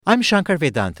I'm Shankar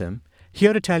Vedantam,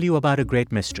 here to tell you about a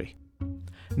great mystery.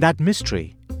 That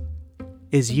mystery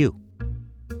is you.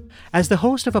 As the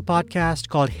host of a podcast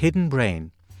called Hidden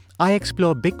Brain, I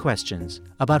explore big questions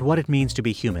about what it means to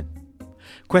be human.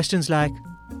 Questions like,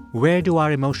 where do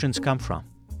our emotions come from?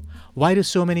 Why do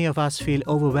so many of us feel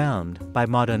overwhelmed by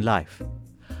modern life?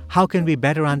 How can we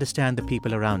better understand the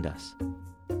people around us?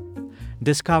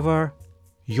 Discover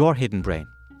your hidden brain.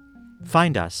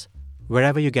 Find us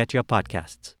wherever you get your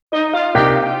podcasts.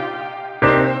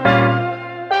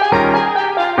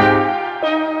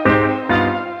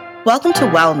 Welcome to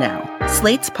Well Now,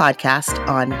 Slate's podcast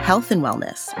on health and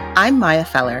wellness. I'm Maya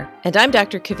Feller. And I'm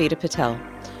Dr. Kavita Patel.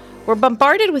 We're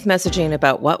bombarded with messaging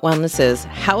about what wellness is,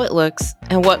 how it looks,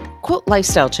 and what, quote,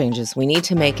 lifestyle changes we need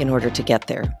to make in order to get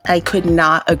there. I could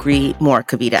not agree more,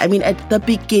 Kavita. I mean, at the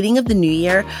beginning of the new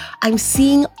year, I'm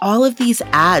seeing all of these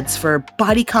ads for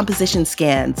body composition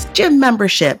scans, gym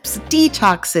memberships,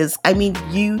 detoxes. I mean,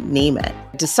 you name it.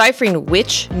 Deciphering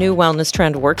which new wellness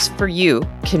trend works for you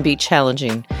can be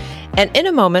challenging. And in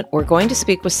a moment, we're going to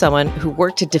speak with someone who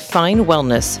worked to define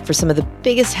wellness for some of the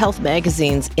biggest health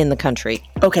magazines in the country.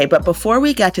 Okay, but before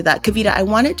we get to that, Kavita, I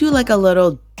want to do like a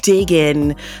little dig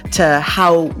in to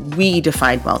how we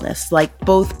define wellness, like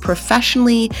both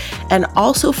professionally and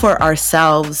also for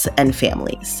ourselves and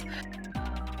families.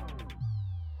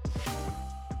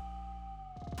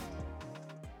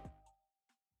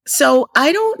 So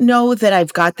I don't know that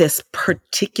I've got this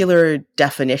particular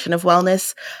definition of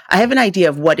wellness. I have an idea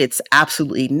of what it's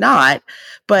absolutely not,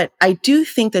 but I do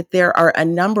think that there are a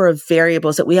number of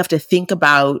variables that we have to think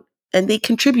about, and they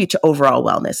contribute to overall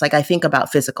wellness. Like I think about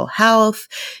physical health,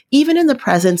 even in the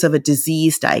presence of a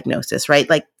disease diagnosis, right?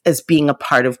 Like as being a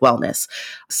part of wellness.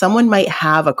 Someone might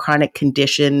have a chronic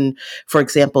condition, for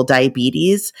example,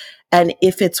 diabetes. And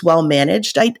if it's well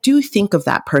managed, I do think of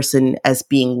that person as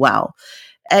being well.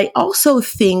 I also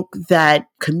think that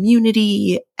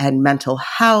community and mental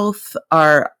health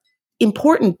are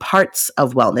important parts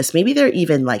of wellness. Maybe they're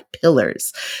even like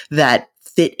pillars that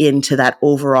fit into that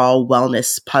overall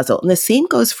wellness puzzle. And the same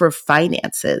goes for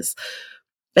finances.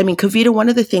 I mean, Kavita, one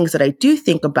of the things that I do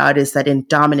think about is that in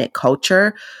dominant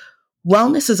culture,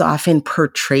 wellness is often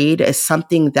portrayed as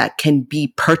something that can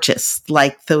be purchased,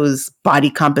 like those body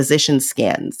composition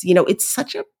scans. You know, it's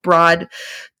such a broad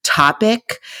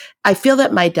topic. I feel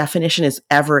that my definition is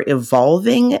ever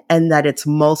evolving and that it's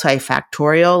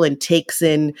multifactorial and takes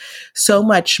in so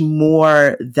much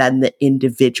more than the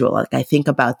individual. Like I think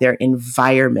about their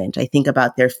environment, I think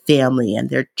about their family and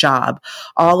their job.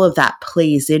 All of that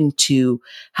plays into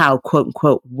how quote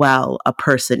unquote well a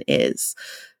person is.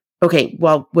 Okay,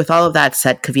 well, with all of that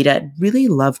said, Kavita, I'd really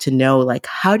love to know, like,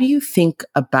 how do you think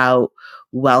about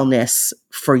wellness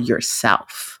for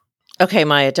yourself? Okay,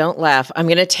 Maya, don't laugh. I'm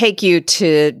going to take you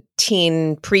to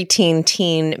preteen,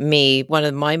 teen me, one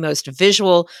of my most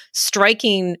visual,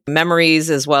 striking memories,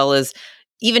 as well as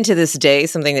even to this day,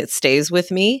 something that stays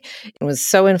with me. It was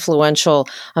so influential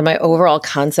on my overall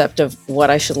concept of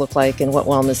what I should look like and what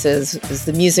wellness is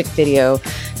the music video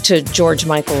to George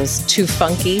Michael's Too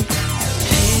Funky.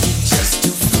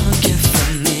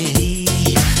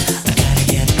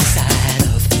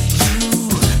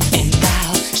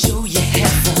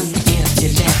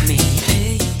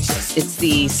 It's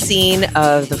the scene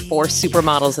of the four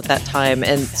supermodels at that time,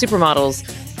 and supermodels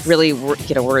really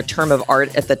were a term of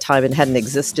art at the time and hadn't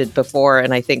existed before.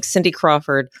 And I think Cindy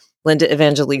Crawford, Linda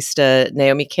Evangelista,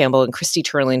 Naomi Campbell, and Christy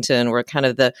Turlington were kind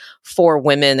of the four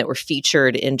women that were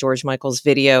featured in George Michael's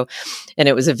video. And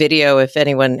it was a video, if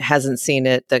anyone hasn't seen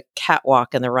it, the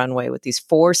catwalk and the runway with these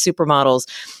four supermodels.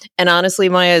 And honestly,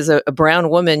 Maya, as a brown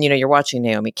woman, you're watching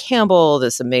Naomi Campbell,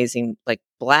 this amazing like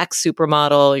Black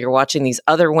supermodel. You're watching these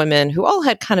other women who all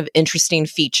had kind of interesting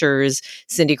features,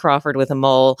 Cindy Crawford with a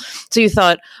mole. So you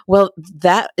thought, well,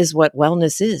 that is what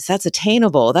wellness is. That's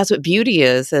attainable. That's what beauty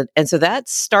is. And so that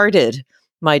started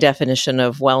my definition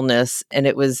of wellness. And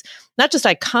it was not just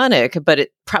iconic, but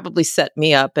it probably set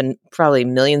me up and probably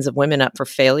millions of women up for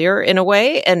failure in a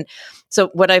way. And so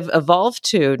what I've evolved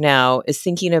to now is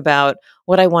thinking about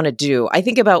what I want to do. I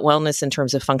think about wellness in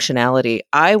terms of functionality.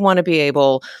 I want to be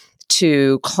able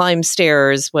to climb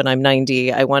stairs when I'm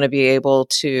 90. I want to be able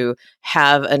to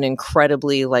have an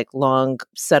incredibly long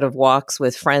set of walks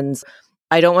with friends.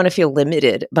 I don't want to feel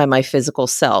limited by my physical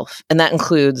self. And that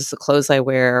includes the clothes I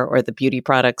wear or the beauty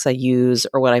products I use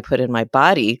or what I put in my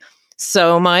body.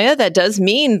 So Maya, that does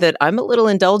mean that I'm a little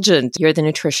indulgent. You're the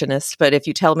nutritionist, but if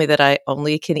you tell me that I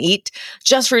only can eat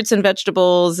just fruits and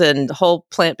vegetables and whole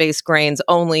plant-based grains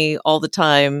only all the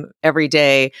time, every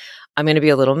day, I'm going to be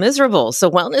a little miserable. So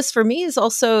wellness for me is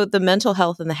also the mental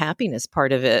health and the happiness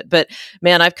part of it. But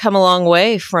man, I've come a long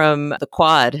way from the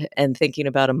quad and thinking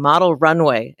about a model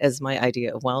runway as my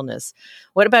idea of wellness.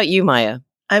 What about you, Maya?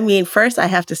 I mean, first I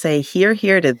have to say, here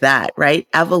to that, right?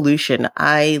 Evolution.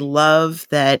 I love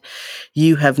that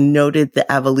you have noted the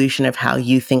evolution of how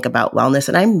you think about wellness.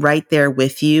 And I'm right there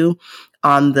with you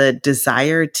on the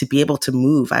desire to be able to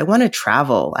move. I want to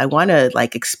travel. I want to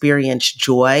experience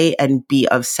joy and be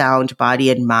of sound body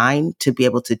and mind to be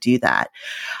able to do that.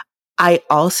 I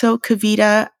also,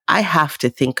 Kavita, I have to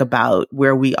think about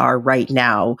where we are right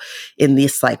now in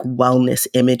this wellness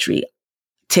imagery.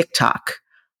 TikTok.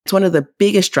 It's one of the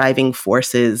biggest driving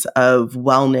forces of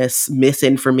wellness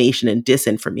misinformation and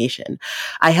disinformation.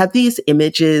 I have these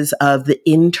images of the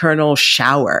internal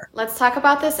shower. Let's talk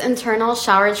about this internal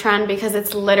shower trend because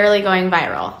it's literally going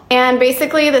viral. And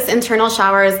basically, this internal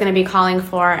shower is going to be calling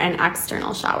for an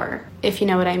external shower, if you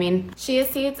know what I mean. Chia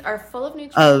seeds are full of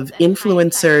nutrients. Of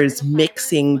influencers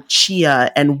mixing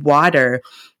chia and water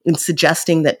and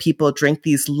suggesting that people drink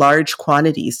these large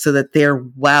quantities so that they're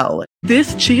well.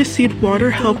 This chia seed water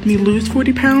helped me lose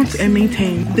 40 pounds and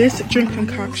maintain this drink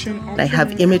concoction. I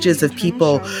have images of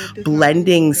people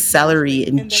blending celery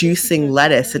and juicing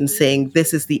lettuce and saying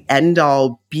this is the end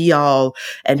all be all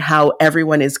and how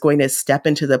everyone is going to step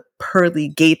into the pearly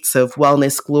gates of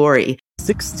wellness glory.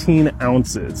 16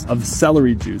 ounces of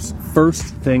celery juice first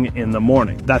thing in the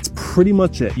morning. That's pretty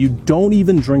much it. You don't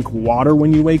even drink water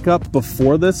when you wake up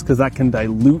before this because that can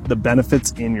dilute the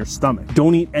benefits in your stomach.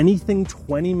 Don't eat anything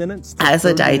 20 minutes. As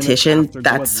a dietitian,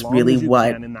 that's really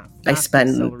what I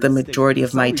spend the majority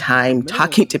of my time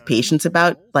talking to patients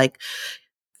about.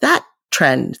 That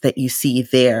trend that you see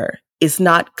there is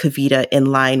not, Kavita, in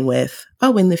line with,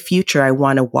 oh, in the future, I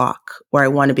want to walk, or I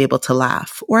want to be able to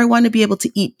laugh, or I want to be able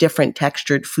to eat different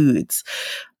textured foods.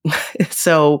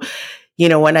 So,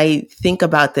 when I think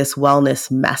about this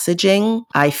wellness messaging,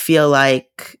 I feel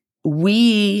like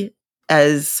we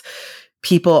as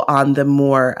people on the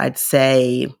more, I'd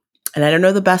say, and I don't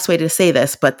know the best way to say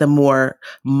this, but the more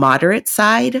moderate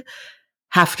side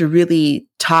have to really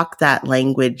talk that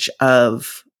language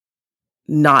of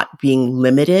not being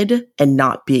limited and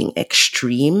not being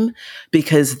extreme,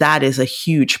 because that is a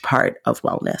huge part of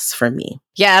wellness for me.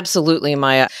 Yeah, absolutely,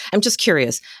 Maya. I'm just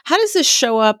curious, how does this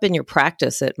show up in your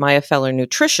practice at Maya Feller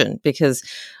Nutrition? Because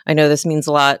I know this means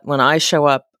a lot when I show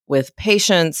up with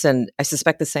patients, and I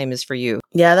suspect the same is for you.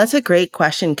 Yeah, that's a great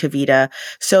question, Kavita.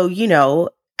 So,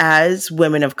 as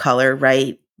women of color,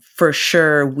 right? For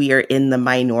sure, we are in the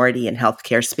minority in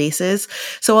healthcare spaces.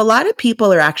 So a lot of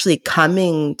people are actually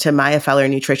coming to Maya Feller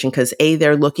Nutrition because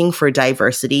they're looking for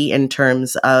diversity in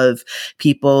terms of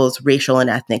people's racial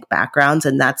and ethnic backgrounds.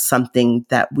 And that's something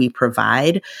that we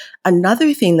provide.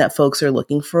 Another thing that folks are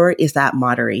looking for is that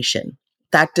moderation,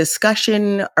 that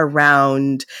discussion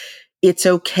around it's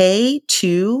okay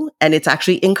to, and it's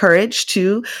actually encouraged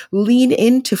to, lean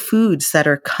into foods that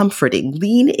are comforting,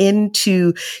 lean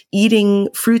into eating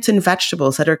fruits and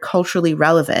vegetables that are culturally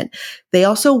relevant. They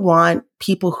also want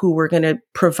people who are going to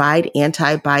provide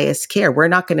anti-biased care. We're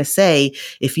not going to say,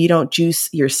 if you don't juice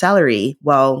your celery,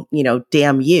 well,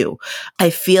 damn you. I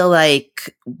feel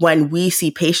like when we see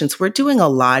patients, we're doing a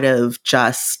lot of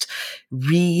just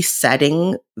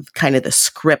resetting kind of the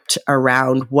script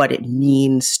around what it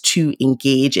means to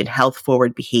engage in health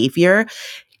forward behavior,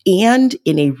 and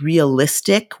in a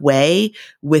realistic way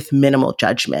with minimal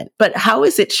judgment. But how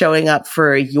is it showing up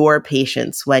for your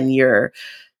patients when you're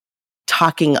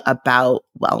talking about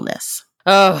wellness?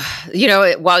 Oh,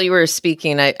 while you were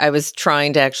speaking, I was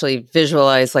trying to actually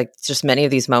visualize just many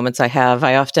of these moments I have.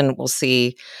 I often will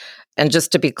see, and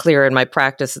just to be clear, in my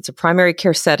practice, it's a primary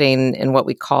care setting in what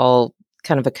we call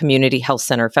kind of a community health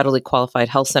center, federally qualified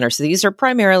health center. So these are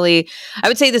primarily, I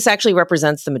would say this actually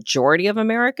represents the majority of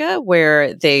America,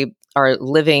 where they are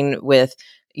living with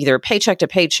either paycheck to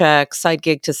paycheck, side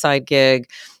gig to side gig,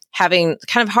 having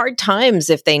kind of hard times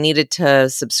if they needed to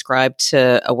subscribe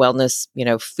to a wellness,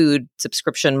 food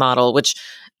subscription model, which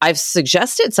I've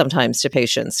suggested sometimes to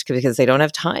patients because they don't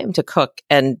have time to cook,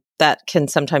 and that can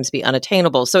sometimes be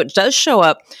unattainable. So it does show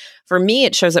up. For me,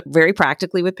 it shows up very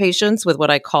practically with patients with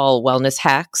what I call wellness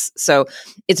hacks. So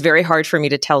it's very hard for me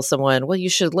to tell someone, well, you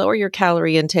should lower your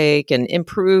calorie intake and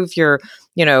improve your,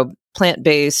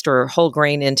 plant-based or whole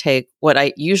grain intake. What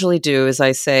I usually do is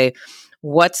I say,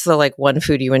 what's the one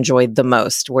food you enjoyed the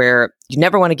most where you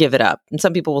never want to give it up? And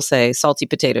some people will say salty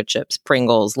potato chips,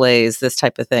 Pringles, Lay's, this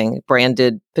type of thing,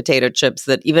 branded potato chips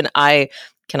that even I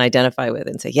can identify with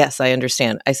and say, yes, I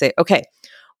understand. I say, okay,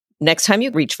 next time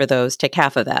you reach for those, take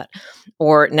half of that.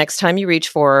 Or next time you reach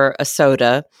for a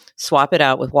soda, swap it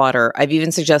out with water. I've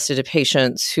even suggested to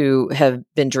patients who have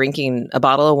been drinking a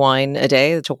bottle of wine a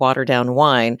day to water down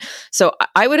wine. So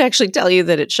I would actually tell you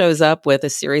that it shows up with a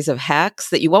series of hacks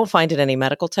that you won't find in any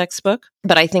medical textbook,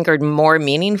 but I think are more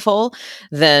meaningful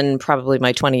than probably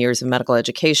my 20 years of medical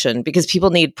education, because people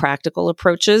need practical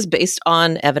approaches based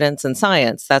on evidence and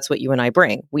science. That's what you and I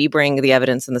bring. We bring the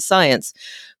evidence and the science,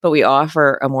 but we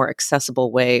offer a more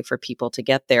accessible way for people to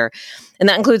get there. And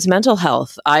that includes mental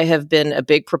health. I have been a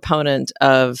big proponent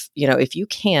of, if you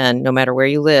can, no matter where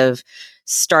you live,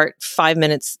 start 5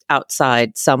 minutes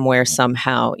outside somewhere,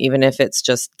 somehow, even if it's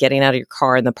just getting out of your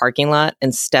car in the parking lot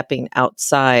and stepping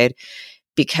outside.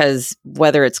 Because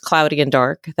whether it's cloudy and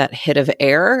dark, that hit of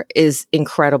air is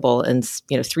incredible. And,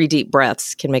 3 deep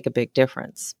breaths can make a big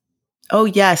difference. Oh,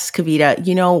 yes,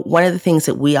 Kavita. One of the things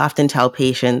that we often tell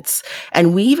patients,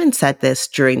 and we even said this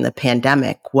during the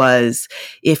pandemic, was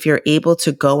if you're able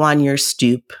to go on your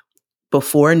stoop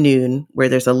before noon, where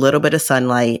there's a little bit of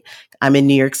sunlight. I'm in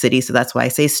New York City, so that's why I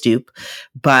say stoop,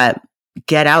 but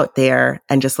get out there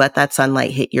and just let that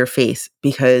sunlight hit your face,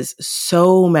 because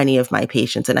so many of my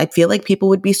patients, and I feel like people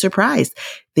would be surprised,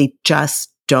 they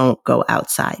just don't go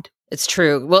outside. It's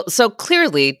true. Well, so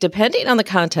clearly, depending on the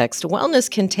context, wellness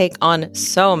can take on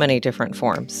so many different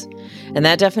forms. And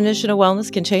that definition of wellness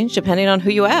can change depending on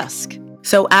who you ask.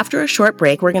 So after a short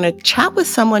break, we're going to chat with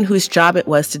someone whose job it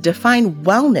was to define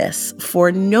wellness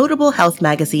for notable health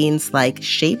magazines like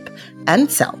Shape and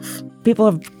Self.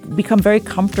 People have become very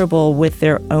comfortable with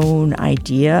their own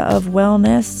idea of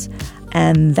wellness,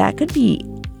 and that could be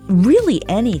really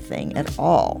anything at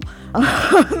all.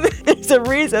 There's a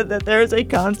reason that there's a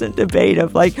constant debate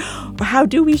of how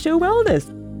do we show wellness?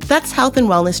 That's health and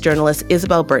wellness journalist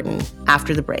Isabel Burton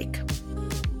after the break.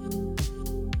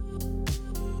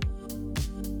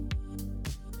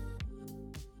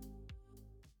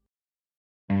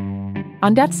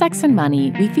 On Death, Sex, and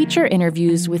Money, we feature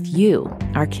interviews with you,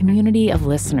 our community of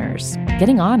listeners,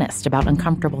 getting honest about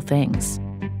uncomfortable things.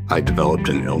 I developed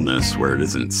an illness where it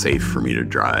isn't safe for me to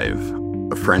drive.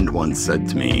 A friend once said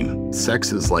to me,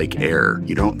 sex is like air.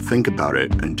 You don't think about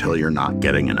it until you're not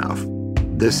getting enough.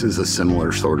 This is a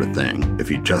similar sort of thing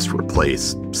if you just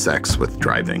replace sex with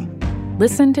driving.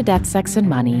 Listen to Death, Sex, and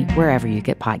Money wherever you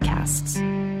get podcasts.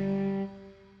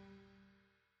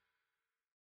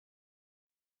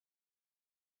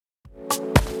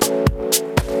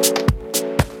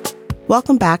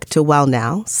 Welcome back to Well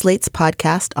Now, Slate's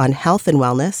podcast on health and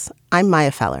wellness. I'm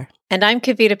Maya Feller. And I'm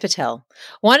Kavita Patel.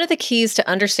 One of the keys to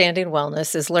understanding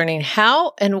wellness is learning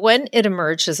how and when it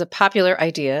emerged as a popular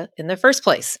idea in the first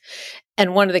place.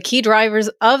 And one of the key drivers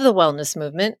of the wellness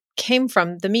movement came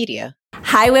from the media.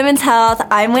 Hi, Women's Health.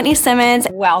 I'm Whitney Simmons.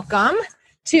 Welcome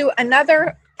to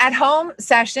another at-home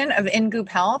session of In Goop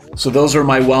Health. So those are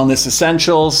my wellness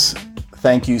essentials.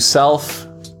 Thank you, Self,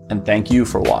 and thank you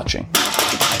for watching.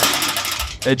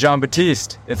 Hey, John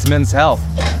Batiste, it's Men's Health.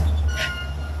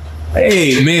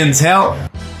 Hey, Men's Health.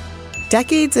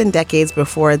 Decades and decades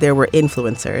before there were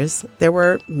influencers, there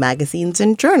were magazines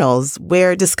and journals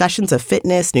where discussions of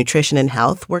fitness, nutrition, and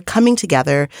health were coming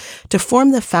together to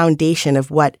form the foundation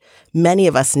of what many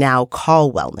of us now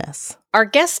call wellness. Our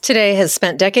guest today has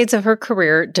spent decades of her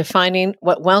career defining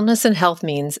what wellness and health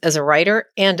means as a writer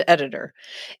and editor.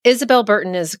 Isabel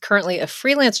Burton is currently a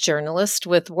freelance journalist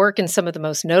with work in some of the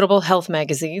most notable health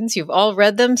magazines. You've all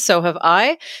read them, so have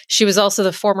I. She was also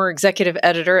the former executive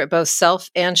editor at both Self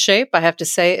and Shape. I have to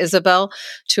say, Isabel,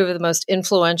 two of the most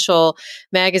influential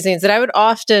magazines that I would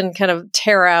often kind of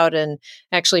tear out and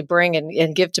actually bring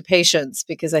and give to patients,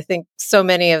 because I think so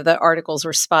many of the articles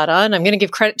were spot on. I'm going to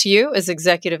give credit to you as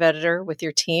executive editor with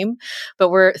your team, but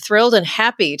we're thrilled and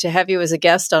happy to have you as a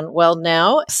guest on Well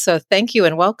Now. So thank you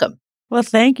and welcome. Well,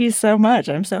 thank you so much.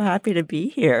 I'm so happy to be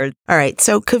here. All right.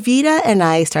 So Kavita and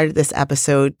I started this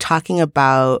episode talking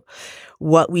about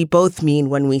what we both mean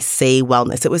when we say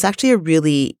wellness. It was actually a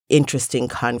really interesting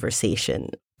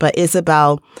conversation. But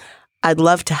Isabel, I'd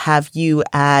love to have you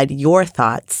add your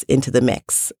thoughts into the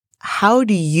mix. How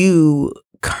do you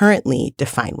currently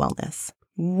define wellness?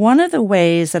 One of the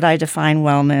ways that I define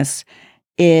wellness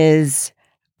is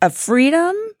a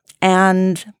freedom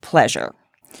and pleasure.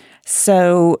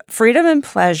 So freedom and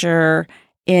pleasure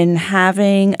in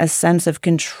having a sense of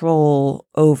control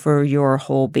over your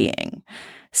whole being.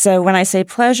 So when I say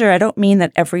pleasure, I don't mean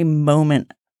that every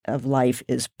moment of life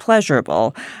is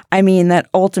pleasurable. I mean that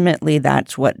ultimately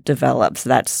that's what develops.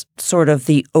 That's sort of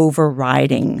the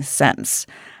overriding sense.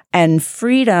 And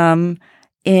freedom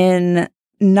in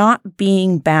not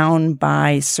being bound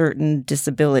by certain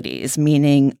disabilities,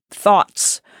 meaning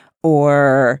thoughts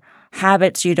or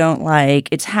habits you don't like.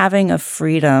 It's having a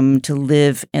freedom to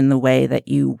live in the way that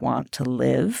you want to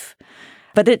live.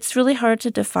 But it's really hard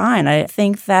to define. I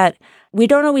think that we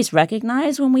don't always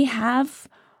recognize when we have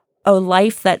a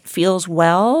life that feels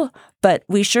well, but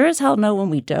we sure as hell know when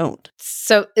we don't.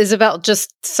 So, Isabel,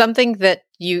 just something that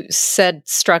you said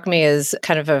struck me as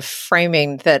kind of a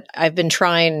framing that I've been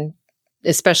trying,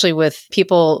 especially with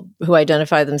people who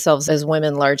identify themselves as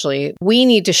women largely. We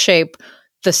need to shape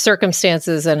the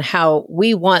circumstances and how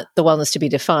we want the wellness to be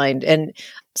defined. And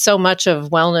so much of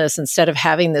wellness, instead of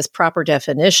having this proper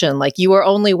definition, like you are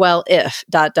only well if ...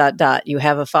 you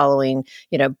have a following,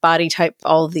 body type,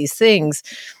 all of these things,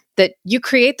 that you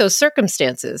create those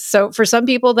circumstances. So for some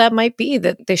people, that might be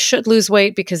that they should lose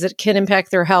weight because it can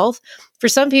impact their health. For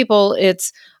some people,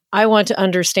 it's, I want to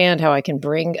understand how I can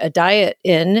bring a diet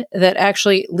in that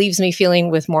actually leaves me feeling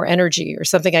with more energy, or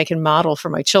something I can model for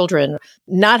my children.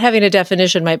 Not having a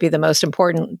definition might be the most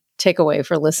important takeaway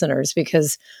for listeners,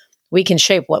 because we can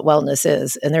shape what wellness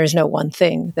is, and there's no one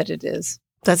thing that it is.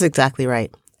 That's exactly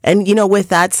right. And, with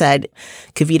that said,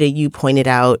 Kavita, you pointed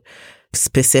out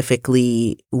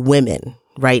specifically women,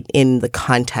 right, in the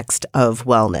context of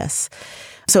wellness.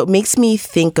 So it makes me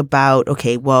think about,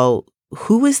 okay, well,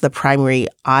 who is the primary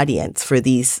audience for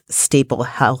these staple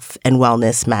health and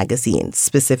wellness magazines,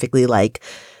 specifically like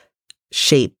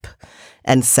Shape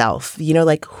and Self?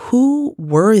 Who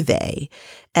were they?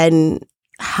 And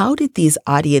how did these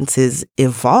audiences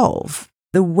evolve?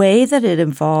 The way that it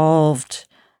evolved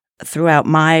throughout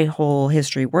my whole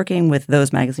history working with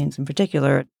those magazines in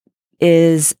particular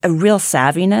is a real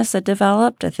savviness that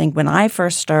developed. I think when I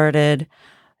first started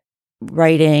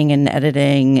writing and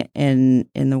editing in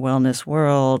the wellness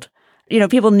world,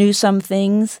 people knew some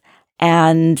things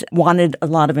and wanted a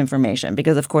lot of information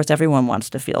because, of course, everyone wants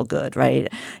to feel good,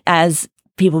 right? As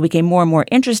people became more and more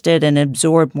interested and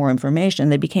absorbed more information,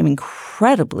 they became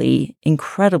incredibly,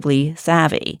 incredibly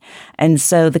savvy. And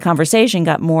so the conversation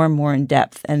got more and more in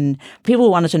depth, and people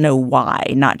wanted to know why,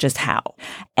 not just how.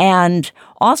 And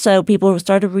also people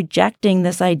started rejecting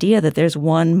this idea that there's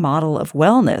one model of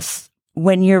wellness.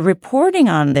 When you're reporting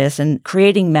on this and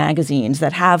creating magazines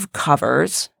that have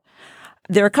covers,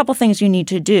 there are a couple things you need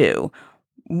to do.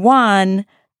 One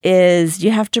is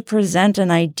you have to present an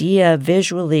idea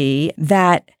visually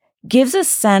that gives a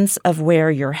sense of where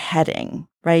you're heading,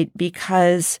 right?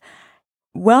 Because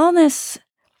wellness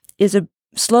is a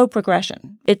slow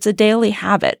progression. It's a daily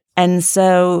habit. And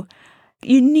so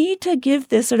you need to give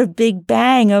this sort of big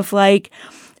bang of like,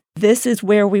 this is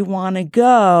where we want to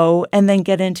go, and then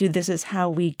get into this is how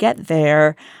we get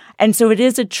there. And so it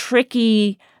is a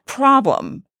tricky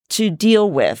problem to deal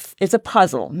with. It's a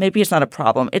puzzle. Maybe it's not a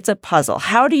problem. It's a puzzle.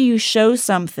 How do you show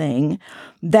something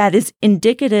that is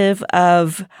indicative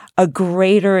of a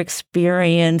greater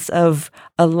experience of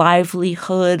a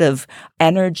livelihood, of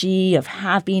energy, of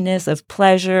happiness, of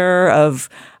pleasure, of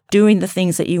doing the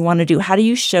things that you want to do? How do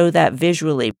you show that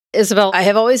visually? Isabel, I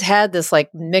have always had this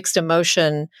mixed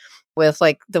emotion with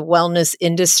the wellness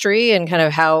industry and kind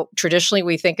of how traditionally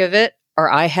we think of it,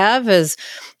 or I have, as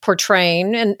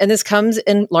portraying, and this comes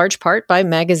in large part by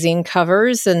magazine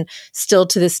covers and still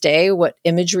to this day, what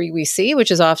imagery we see,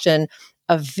 which is often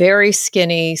a very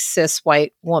skinny, cis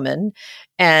white woman.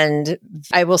 And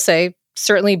I will say,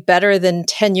 certainly better than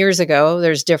 10 years ago,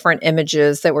 there's different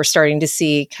images that we're starting to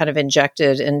see kind of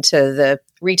injected into the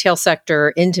retail sector,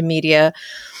 into media.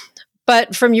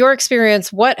 But from your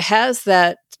experience, what has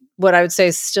that, what I would say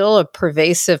is still a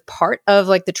pervasive part of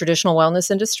the traditional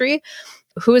wellness industry,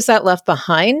 who is that left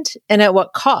behind, and at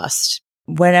what cost?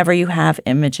 Whenever you have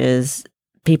images,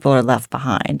 people are left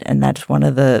behind. And that's one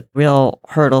of the real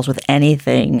hurdles with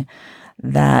anything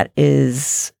that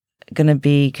is going to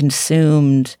be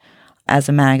consumed as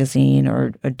a magazine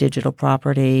or a digital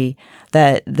property,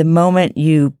 that the moment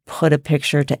you put a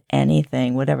picture to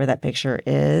anything, whatever that picture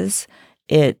is,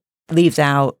 it leaves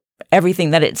out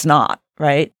everything that it's not,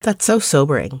 right? That's so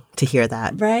sobering to hear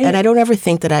that. Right. And I don't ever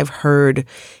think that I've heard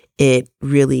it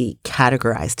really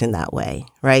categorized in that way,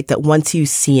 right? That once you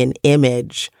see an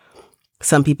image,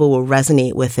 some people will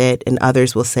resonate with it and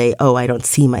others will say, oh, I don't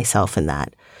see myself in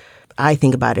that. I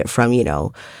think about it from,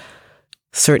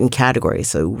 certain categories,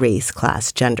 so race,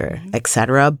 class, gender,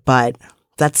 etc. But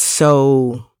that's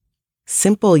so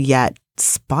simple yet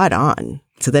spot on.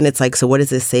 So then it's so what does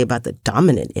this say about the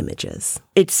dominant images?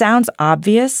 It sounds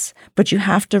obvious, but you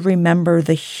have to remember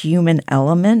the human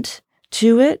element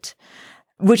to it,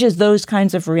 which is those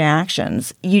kinds of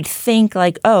reactions. You'd think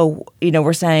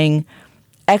we're saying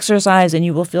exercise and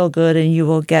you will feel good and you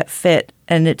will get fit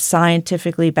and it's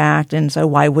scientifically backed, and so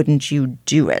why wouldn't you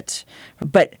do it?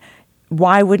 But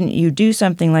why wouldn't you do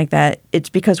something like that? It's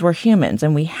because we're humans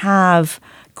and we have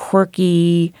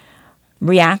quirky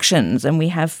reactions and we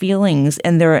have feelings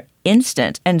and they're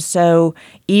instant. And so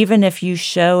even if you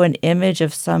show an image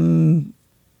of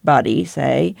somebody,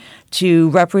 say, to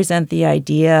represent the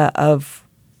idea of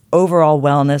overall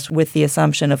wellness with the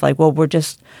assumption of like, well, we're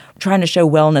just trying to show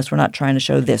wellness, we're not trying to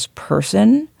show this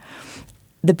person,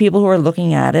 the people who are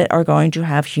looking at it are going to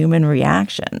have human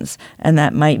reactions. And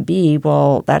that might be,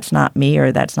 well, that's not me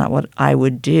or that's not what I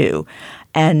would do.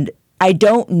 And I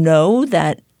don't know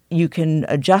that you can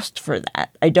adjust for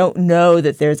that. I don't know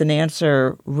that there's an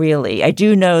answer, really. I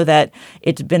do know that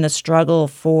it's been a struggle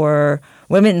for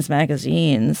women's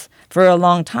magazines for a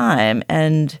long time,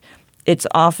 and it's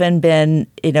often been,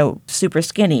 super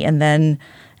skinny. And then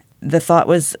the thought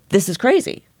was, this is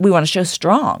crazy. We want to show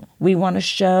strong. We want to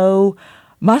show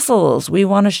muscles. We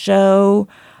want to show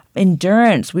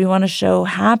endurance. We want to show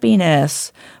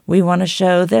happiness. We want to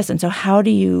show this. And so how do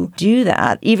you do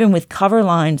that? Even with cover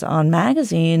lines on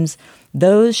magazines,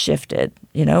 those shifted.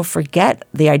 Forget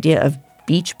the idea of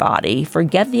beach body.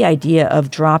 Forget the idea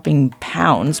of dropping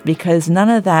pounds, because none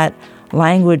of that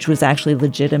language was actually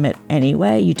legitimate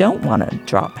anyway. You don't want to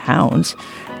drop pounds.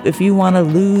 If you want to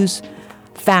lose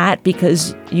fat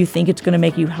because you think it's going to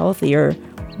make you healthier,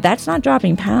 that's not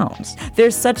dropping pounds.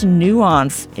 There's such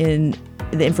nuance in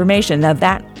the information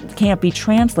that can't be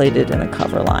translated in a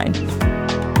cover line.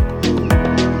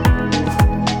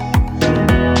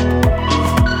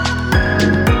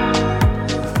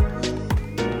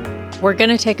 We're going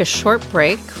to take a short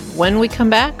break. When we come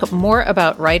back, more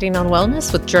about writing on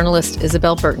wellness with journalist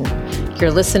Isabel Burton.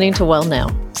 You're listening to Well Now.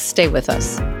 Stay with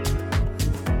us.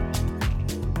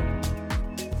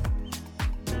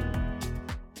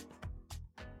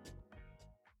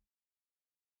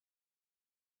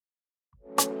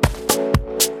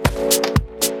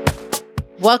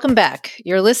 Welcome back.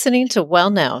 You're listening to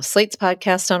Well Now, Slate's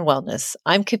podcast on wellness.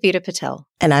 I'm Kavita Patel.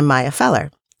 And I'm Maya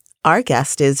Feller. Our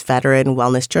guest is veteran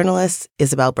wellness journalist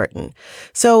Isabel Burton.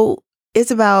 So,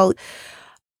 Isabel,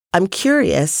 I'm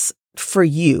curious for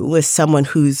you, as someone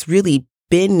who's really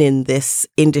been in this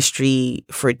industry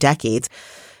for decades,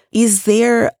 is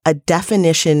there a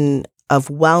definition of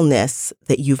wellness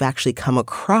that you've actually come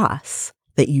across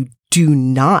that you do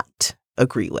not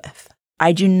agree with?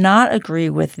 I do not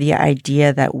agree with the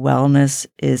idea that wellness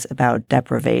is about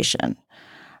deprivation.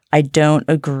 I don't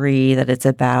agree that it's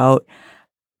about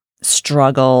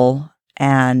struggle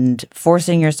and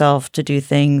forcing yourself to do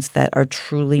things that are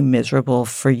truly miserable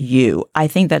for you. I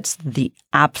think that's the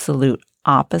absolute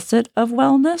opposite of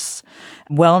wellness.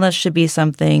 Wellness should be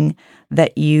something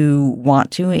that you want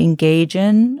to engage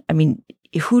in. I mean,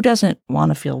 who doesn't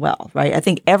want to feel well, right? I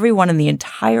think everyone in the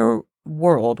entire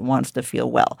world wants to feel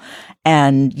well.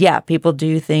 And yeah, people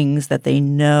do things that they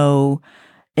know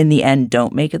in the end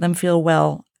don't make them feel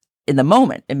well. In the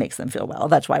moment, it makes them feel well.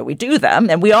 That's why we do them.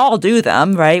 And we all do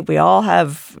them, right? We all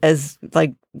have, as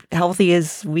healthy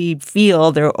as we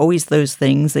feel, there are always those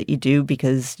things that you do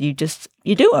because you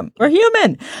do them. We're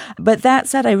human. But that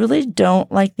said, I really don't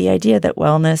like the idea that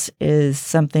wellness is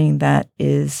something that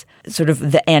is sort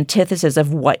of the antithesis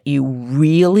of what you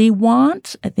really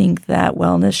want. I think that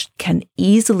wellness can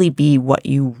easily be what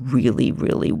you really,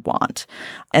 really want.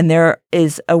 And there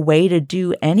is a way to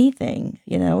do anything.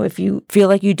 If you feel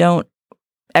like you don't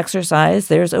exercise,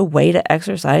 there's a way to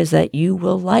exercise that you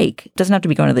will like. It doesn't have to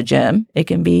be going to the gym. It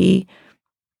can be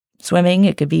swimming.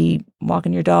 It could be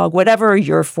walking your dog, whatever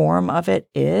your form of it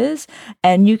is.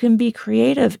 And you can be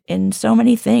creative in so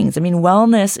many things. I mean,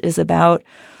 wellness is about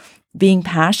being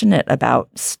passionate about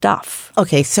stuff.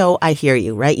 Okay, so I hear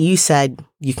you, right? You said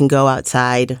you can go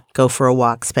outside, go for a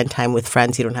walk, spend time with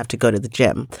friends. You don't have to go to the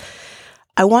gym.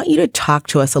 I want you to talk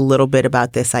to us a little bit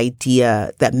about this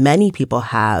idea that many people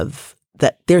have,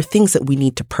 that there are things that we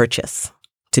need to purchase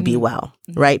to be well,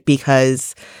 right?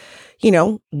 Because,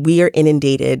 we are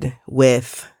inundated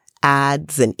with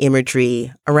ads and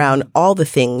imagery around all the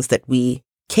things that we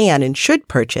can and should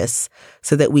purchase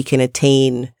so that we can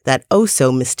attain that oh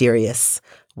so mysterious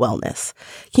wellness.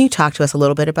 Can you talk to us a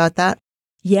little bit about that?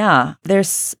 Yeah,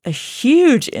 there's a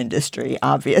huge industry,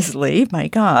 obviously, my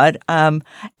God. And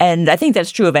I think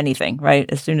that's true of anything,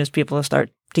 right? As soon as people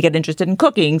start to get interested in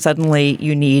cooking, suddenly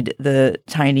you need the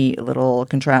tiny little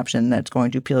contraption that's going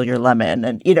to peel your lemon.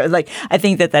 And, I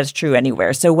think that that's true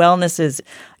anywhere. So wellness is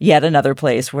yet another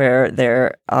place where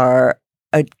there are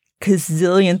a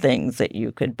gazillion things that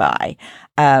you could buy.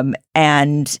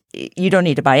 And you don't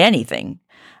need to buy anything.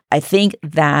 I think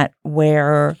that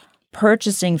where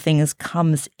purchasing things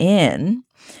comes in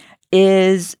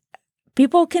is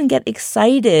people can get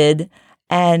excited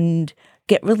and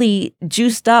get really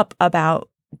juiced up about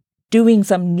doing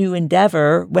some new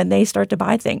endeavor when they start to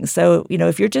buy things. So,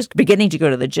 if you're just beginning to go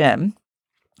to the gym,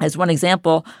 as one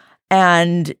example,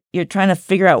 and you're trying to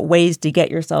figure out ways to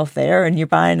get yourself there and you're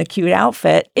buying a cute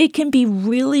outfit, it can be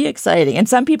really exciting. And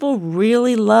some people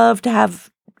really love to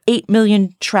have 8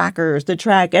 million trackers to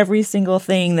track every single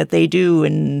thing that they do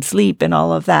and sleep and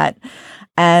all of that.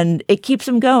 And it keeps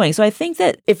them going. So I think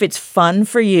that if it's fun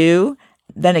for you,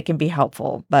 then it can be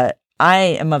helpful. But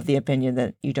I am of the opinion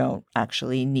that you don't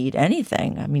actually need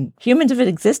anything. I mean, humans have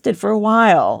existed for a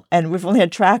while, and we've only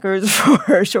had trackers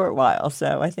for a short while.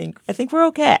 So I think we're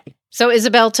okay. So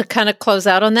Isabel, to kind of close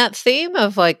out on that theme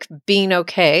of like being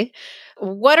okay,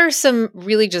 what are some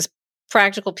really just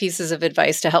practical pieces of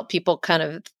advice to help people kind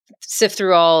of sift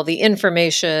through all the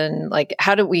information? Like,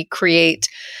 how do we create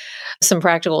some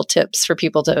practical tips for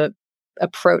people to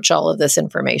approach all of this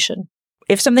information?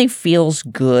 If something feels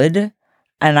good,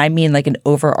 and I mean like an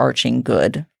overarching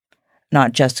good,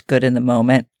 not just good in the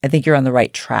moment, I think you're on the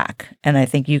right track. And I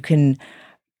think you can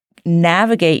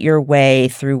navigate your way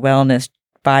through wellness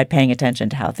by paying attention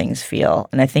to how things feel.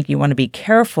 And I think you want to be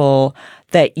careful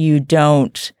that you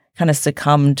don't kind of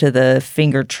succumb to the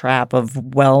finger trap of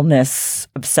wellness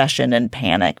obsession and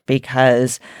panic,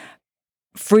 because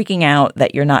freaking out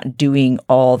that you're not doing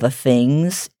all the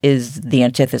things is the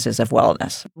antithesis of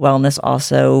wellness. Wellness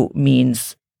also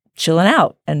means chilling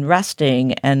out and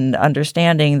resting and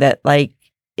understanding that, like,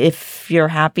 if you're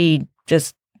happy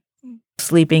just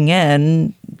sleeping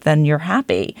in, then you're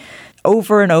happy.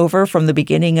 Over and over from the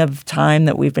beginning of time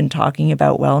that we've been talking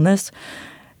about wellness,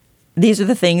 these are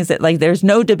the things that, like, there's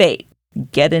no debate.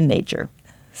 Get in nature,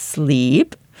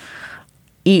 sleep,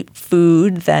 eat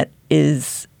food that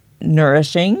is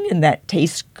nourishing and that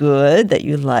tastes good, that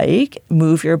you like,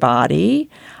 move your body.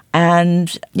 And,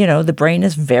 the brain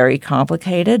is very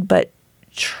complicated, but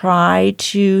try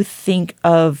to think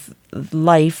of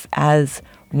life as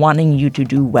wanting you to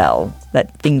do well,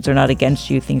 that things are not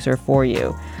against you, things are for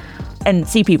you. And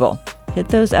see people, hit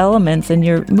those elements and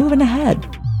you're moving ahead.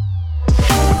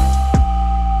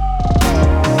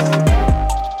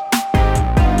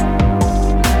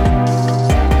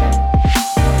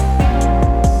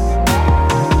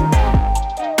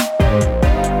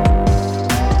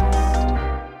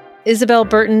 Isabel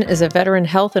Burton is a veteran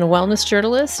health and wellness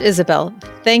journalist. Isabel,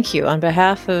 thank you on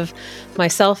behalf of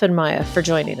myself and Maya for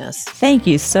joining us. Thank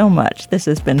you so much. This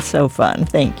has been so fun.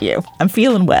 Thank you. I'm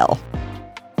feeling well.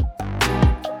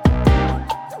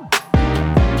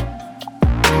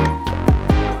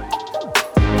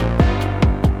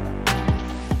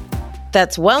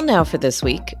 That's Well Now for this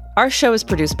week. Our show is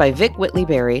produced by Vic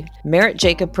Whitley-Berry. Merritt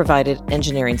Jacob provided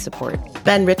engineering support.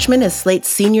 Ben Richmond is Slate's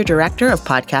Senior Director of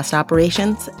Podcast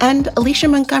Operations, and Alicia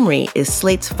Montgomery is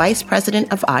Slate's Vice President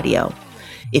of Audio.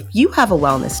 If you have a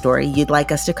wellness story you'd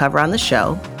like us to cover on the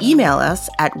show, email us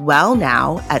at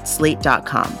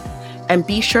wellnow@slate.com. And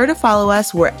be sure to follow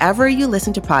us wherever you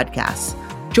listen to podcasts.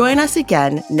 Join us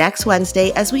again next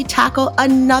Wednesday as we tackle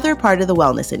another part of the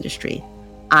wellness industry.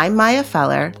 I'm Maya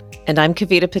Feller. And I'm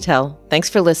Kavita Patel. Thanks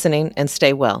for listening, and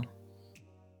stay well.